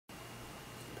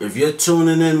If you're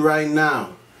tuning in right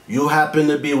now, you happen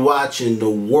to be watching the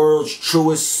world's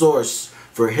truest source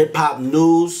for hip-hop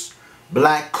news,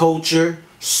 black culture,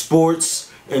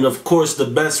 sports, and of course the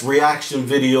best reaction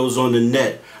videos on the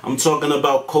net. I'm talking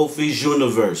about Kofi's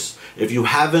Universe. If you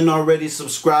haven't already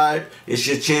subscribed, it's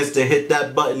your chance to hit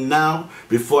that button now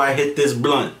before I hit this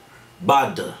blunt.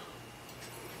 Bada.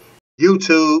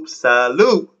 YouTube,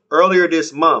 salute! Earlier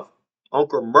this month,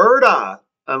 Uncle Murda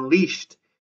unleashed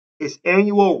his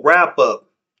annual wrap-up.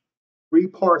 3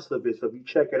 parts of it. So if you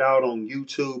check it out on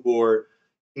YouTube or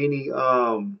any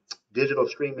digital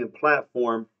streaming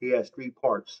platform, he has 3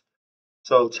 parts.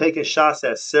 So taking shots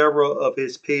at several of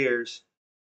his peers.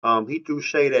 He threw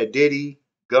shade at Diddy,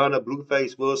 Gunna,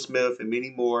 Blueface, Will Smith, and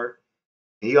many more.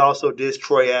 He also dissed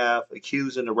Troy Ave,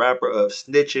 accusing the rapper of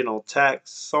snitching on Tax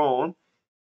Song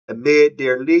amid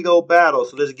their legal battle.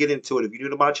 So let's get into it. If you're new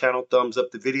to my channel, thumbs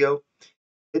up the video.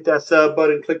 Hit that sub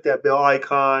button, click that bell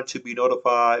icon to be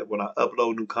notified when I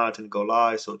upload new content and go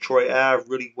live. So Troy Ave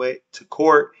really went to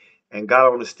court and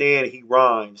got on the stand. He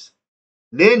rhymes.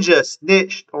 Ninja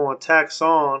snitched on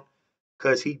Taxon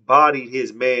because he bodied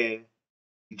his man.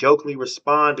 He jokingly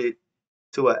responded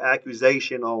to an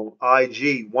accusation on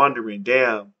IG, wondering,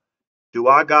 damn, do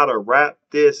I gotta wrap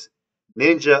this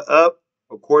ninja up?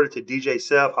 According to DJ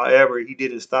Seth, however, he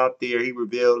didn't stop there. He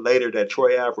revealed later that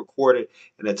Troy Ave recorded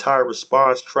an entire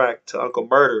response track to Uncle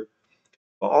Murder,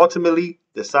 but ultimately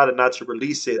decided not to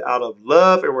release it out of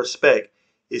love and respect.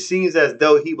 It seems as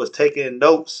though he was taking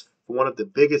notes from one of the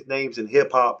biggest names in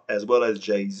hip hop, as well as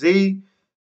Jay-Z.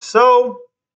 So,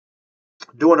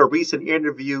 during a recent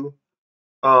interview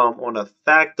on a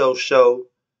Facto show,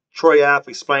 Troy Ave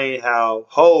explained how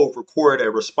Hove recorded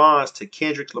a response to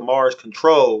Kendrick Lamar's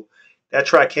Control. That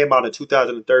track came out in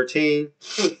 2013.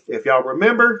 If y'all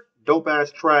remember, dope ass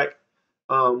track.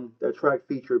 That track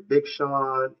featured Big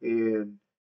Sean and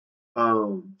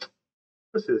um,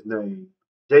 what's his name?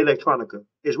 Jay Electronica.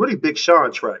 It's really Big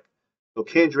Sean track. So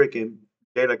Kendrick and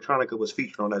Jay Electronica was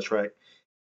featured on that track,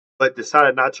 but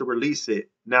decided not to release it.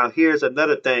 Now, here's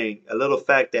another thing, a little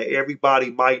fact that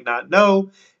everybody might not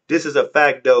know. This is a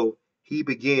fact, though. He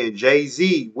began.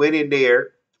 Jay-Z went in there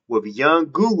with Young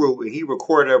Guru and he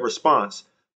recorded a response.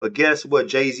 But guess what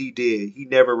Jay-Z did? He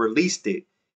never released it.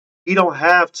 He don't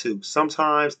have to.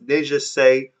 Sometimes ninjas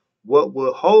say, what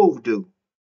will Hove do?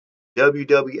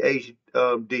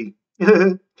 WWHD.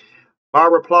 My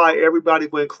reply, everybody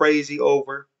went crazy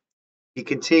over. He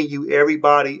continued,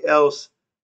 everybody else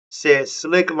said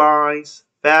slick lines,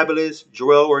 fabulous,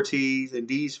 Joel Ortiz, and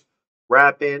these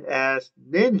rapping as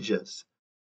ninjas.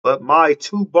 But my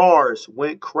 2 bars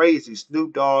went crazy.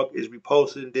 Snoop Dogg is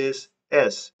reposting this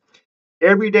S.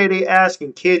 Every day they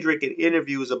asking Kendrick in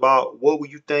interviews about what will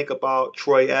you think about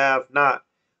Troy Ave, not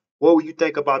what will you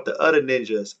think about the other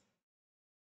ninjas.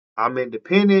 I'm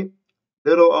independent,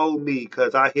 little old me,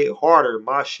 cause I hit harder,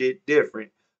 my shit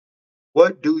different.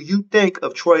 What do you think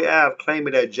of Troy Ave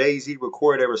claiming that Jay-Z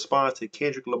recorded a response to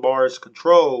Kendrick Lamar's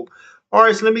Control? All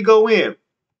right, so let me go in.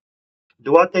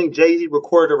 Do I think Jay-Z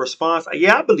recorded a response?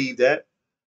 Yeah, I believe that.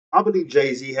 I believe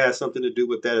Jay-Z has something to do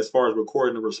with that as far as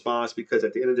recording a response because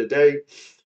at the end of the day,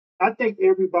 I think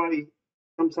everybody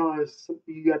sometimes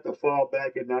you have to fall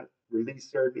back and not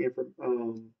release certain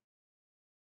I'm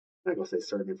not gonna say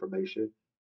certain information.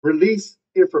 Release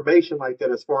information like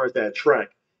that as far as that track.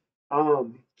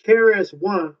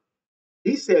 KRS-One,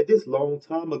 he said this long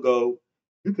time ago.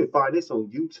 You can find this on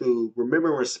YouTube.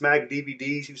 Remember when Smack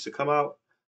DVDs used to come out?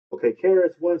 Okay,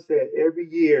 KRS-One said every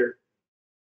year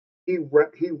he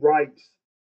writes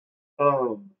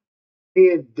 10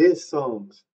 diss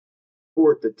songs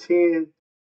for the 10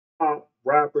 top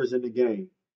rappers in the game.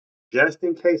 Just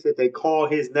in case that they call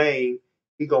his name,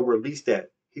 he gonna release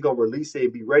that. He gonna release it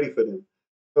and be ready for them.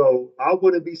 So I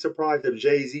wouldn't be surprised if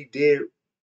Jay-Z did,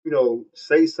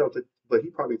 say something, but he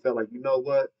probably felt like, you know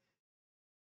what?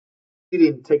 He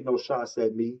didn't take no shots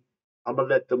at me. I'm gonna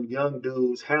let them young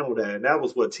dudes handle that. And that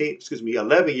was what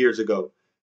 11 years ago.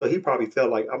 So he probably felt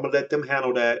like I'm gonna let them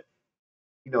handle that.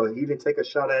 He didn't take a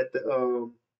shot at the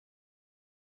God.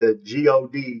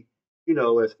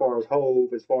 As far as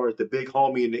Hove, as far as the big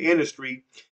homie in the industry.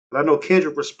 But I know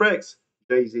Kendrick respects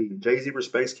Jay-Z. Jay-Z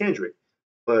respects Kendrick.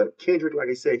 But Kendrick, like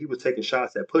I said, he was taking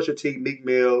shots at Pusha T, Meek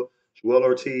Mill, Joel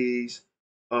Ortiz,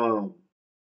 um,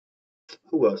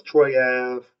 who else? Troy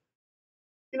Ave.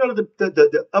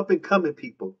 The up and coming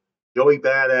people. Joey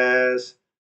Badass.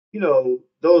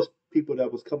 Those people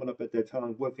that was coming up at that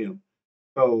time with him.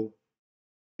 So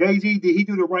Jay-Z, did he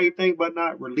do the right thing by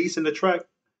not releasing the track?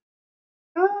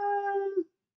 Um,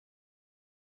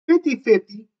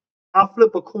 50-50. I'll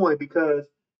flip a coin because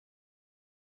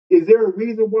Is there a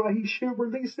reason why he should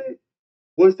release it?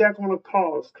 What's that going to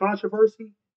cause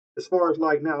controversy? As far as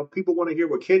like now, people want to hear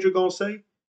what Kendrick gonna say.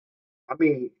 I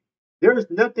mean, there's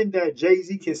nothing that Jay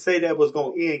Z can say that was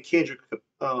gonna end Kendrick's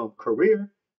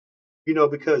career. You know,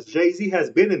 because Jay Z has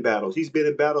been in battles. He's been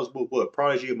in battles with what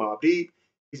Prodigy and Mobb Deep.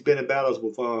 He's been in battles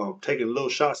with taking little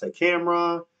shots at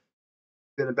Cameron.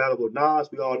 Been in battle with Nas.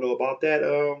 We all know about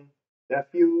that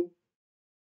feud.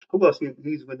 Who else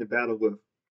he's been in battle with?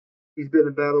 He's been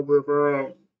in battle with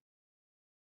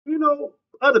you know,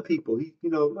 other people. He, you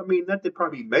know, I mean, nothing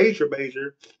probably major,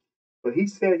 but he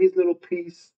said his little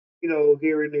piece, you know,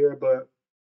 here and there. But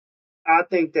I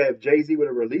think that if Jay Z would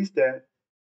have released that,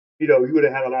 you know, you would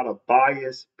have had a lot of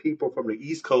biased people from the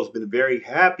East Coast been very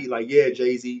happy, like, yeah,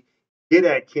 Jay Z, get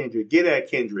at Kendrick, get at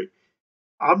Kendrick.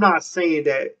 I'm not saying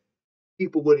that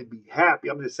people wouldn't be happy.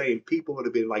 I'm just saying people would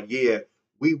have been like, yeah,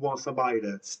 we want somebody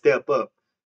to step up.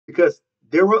 Because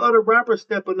there were other rappers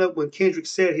stepping up when Kendrick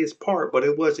said his part, but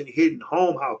it wasn't hitting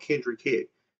home how Kendrick hit.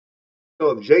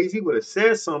 So if Jay Z would have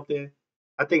said something,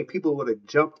 I think people would have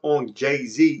jumped on Jay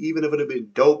Z, even if it had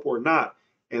been dope or not,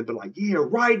 and been like, "Yeah,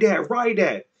 write that, write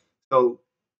that." So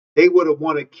they would have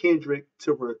wanted Kendrick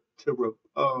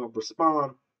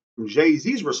respond from Jay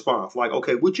Z's response, like,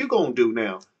 "Okay, what you gonna do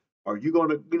now? Are you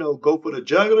gonna go for the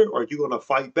jugular, or are you gonna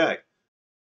fight back?"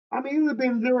 I mean, it would have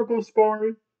been lyrical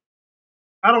sparring.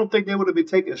 I don't think they would have been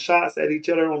taking shots at each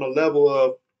other on the level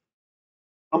of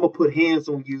I'm gonna put hands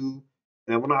on you,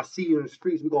 and when I see you in the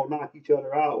streets, we're gonna knock each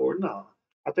other out. Or no,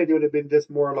 I think it would have been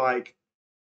just more like,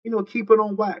 keep it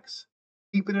on wax,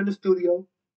 keep it in the studio,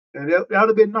 and that would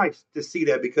have been nice to see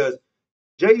that because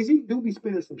Jay Z do be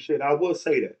spinning some shit. I will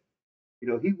say that.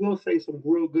 He will say some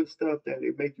real good stuff that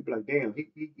it make you be like, damn,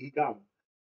 he got him.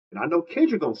 And I know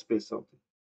Kendrick gonna spit something.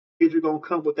 Kendrick gonna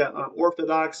come with that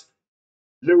unorthodox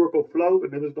lyrical flow,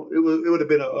 and it would have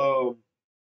been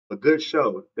a good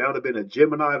show. That would have been a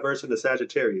Gemini versus the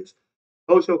Sagittarius.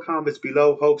 Post your comments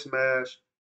below. Hulk smash.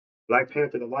 Black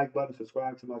Panther, the like button.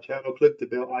 Subscribe to my channel. Click the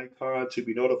bell icon to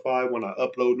be notified when I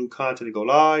upload new content and go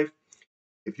live.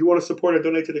 If you want to support or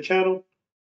donate to the channel,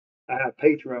 I have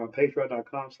Patreon.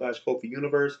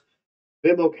 Patreon.com/KofiUniverse.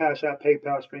 Venmo, Cash App,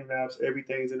 PayPal, Streamlabs.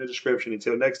 Everything's in the description.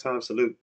 Until next time, salute.